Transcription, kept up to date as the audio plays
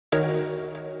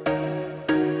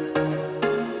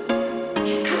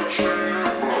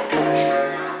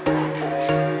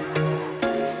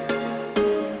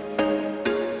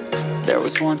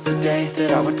was once a day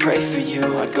that I would pray for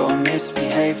you. I'd go and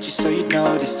misbehave just so you'd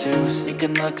notice too.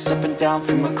 Sneaking looks up and down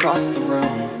from across the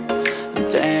room.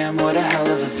 And damn, what a hell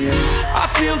of a view. I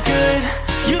feel good,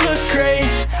 you look great,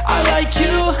 I like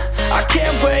you, I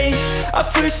can't wait. A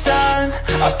first time,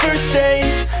 a first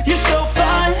date. You're so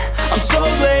fine, I'm so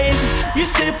late. You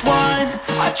sip wine,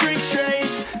 I drink straight.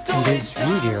 In this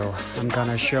video, I'm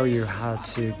gonna show you how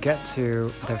to get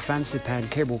to the Fansipan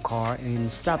Cable Car in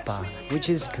Sapa, which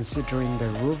is considering the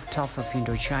rooftop of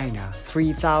Indochina,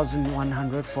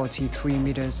 3,143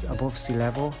 meters above sea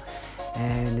level,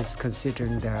 and it's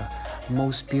considering the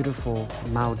most beautiful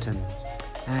mountain.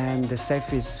 And the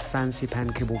safest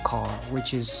Fansipan Cable Car,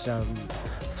 which is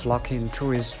flocking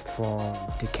tourists for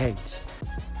decades.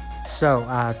 So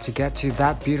to get to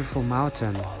that beautiful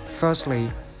mountain,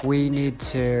 firstly we need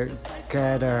to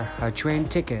get a train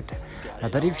ticket.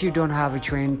 But if you don't have a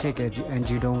train ticket and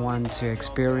you don't want to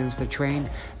experience the train,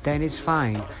 then it's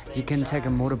fine. You can take a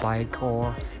motorbike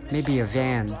or maybe a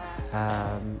van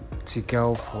to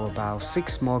go for about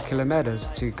 6 more kilometers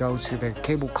to go to the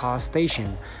cable car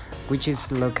station, which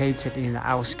is located in the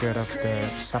outskirts of the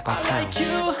Sapa town.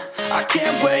 I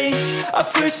can't wait, a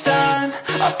first time,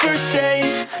 a first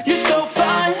date. You're so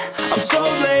fine, I'm so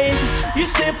late. You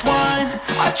sip wine,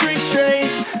 I drink straight.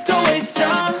 Don't waste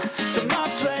time to my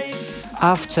place.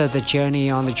 After the journey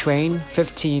on the train,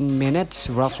 15 minutes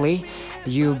roughly,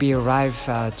 you'll be arrived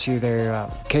to the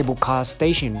cable car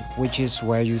station, which is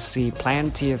where you see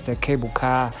plenty of the cable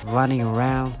car running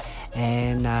around.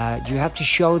 And you have to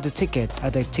show the ticket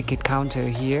at the ticket counter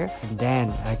here, and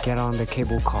then get on the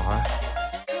cable car.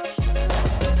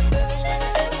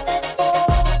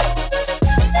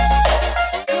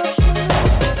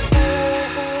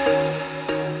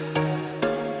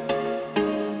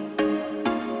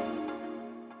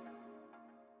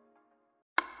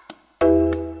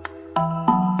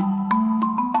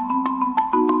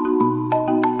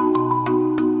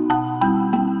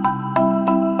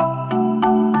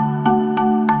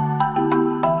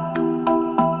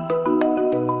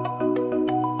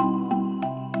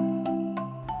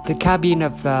 The cabin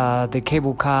of the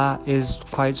cable car is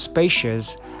quite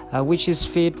spacious, which is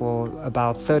fit for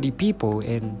about 30 people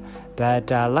in.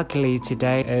 But luckily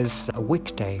today is a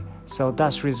weekday, so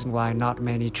that's the reason why not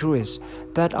many tourists.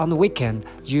 But on the weekend,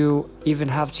 you even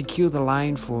have to queue the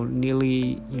line for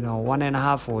nearly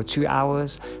 1.5 or 2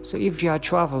 hours. So if you are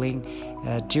traveling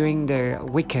during the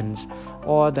weekends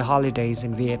or the holidays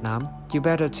in Vietnam, you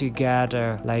better to get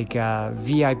a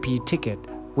VIP ticket,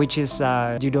 which is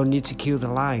you don't need to queue the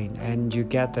line, and you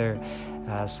get there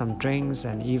some drinks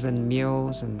and even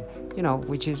meals, and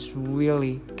which is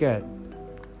really good.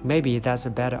 Maybe that's a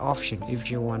better option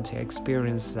if you want to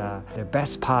experience the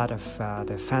best part of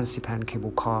the Fansipan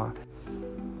Cable Car.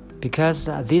 Because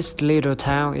this little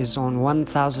town is on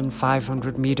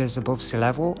 1,500 meters above sea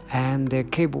level, and the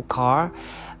cable car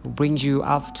brings you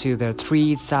up to the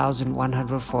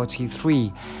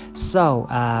 3,143. So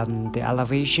the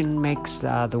elevation makes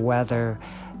the weather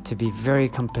to be very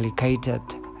complicated,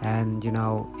 and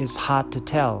it's hard to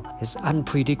tell. It's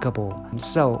unpredictable.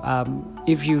 So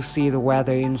if you see the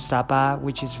weather in Sapa,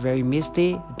 which is very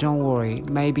misty, don't worry.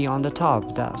 Maybe on the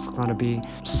top that's gonna be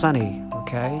sunny.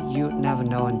 Okay, you never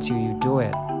know until you do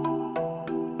it.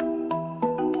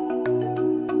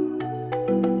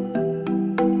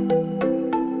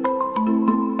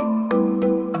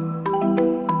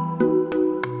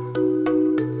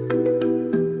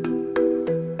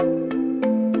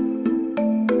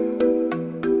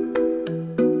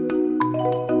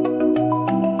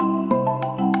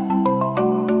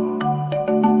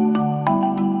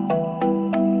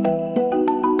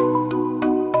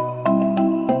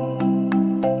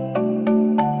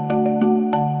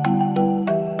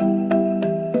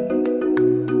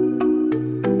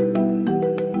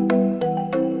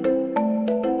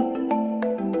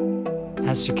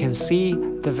 As you can see,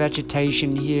 the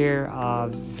vegetation here are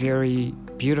very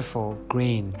beautiful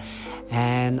green.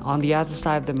 And on the other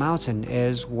side of the mountain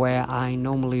is where I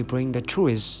normally bring the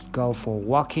tourists go for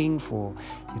walking for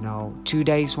 2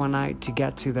 days, 1 night to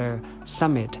get to the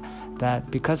summit.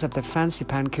 But because of the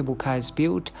Fansipan Cable Car is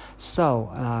built,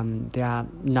 so there are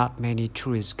not many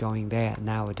tourists going there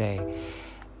nowadays.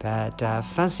 But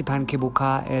Fansipan Cable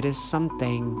Car, it is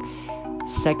something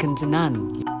second to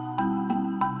none.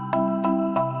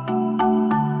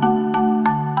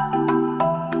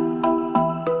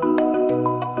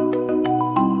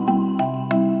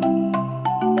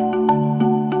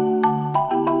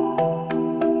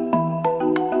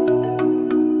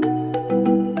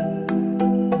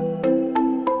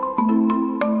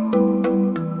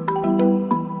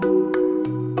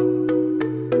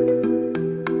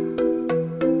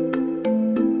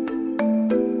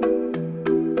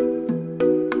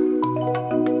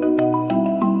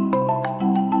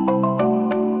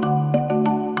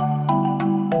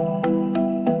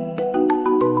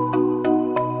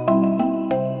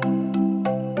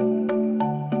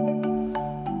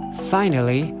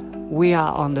 finally, we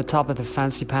are on the top of the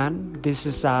Fansipan. This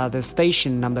is the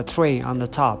station number 3 on the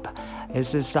top.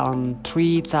 This is on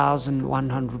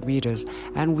 3,100 meters,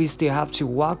 and we still have to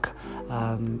walk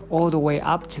all the way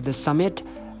up to the summit,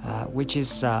 which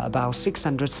is about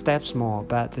 600 steps more,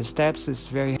 but the steps is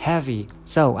very heavy.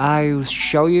 So I'll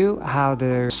show you how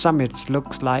the summit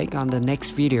looks like on the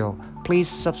next video. Please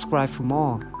subscribe for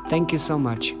more. Thank you so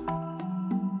much.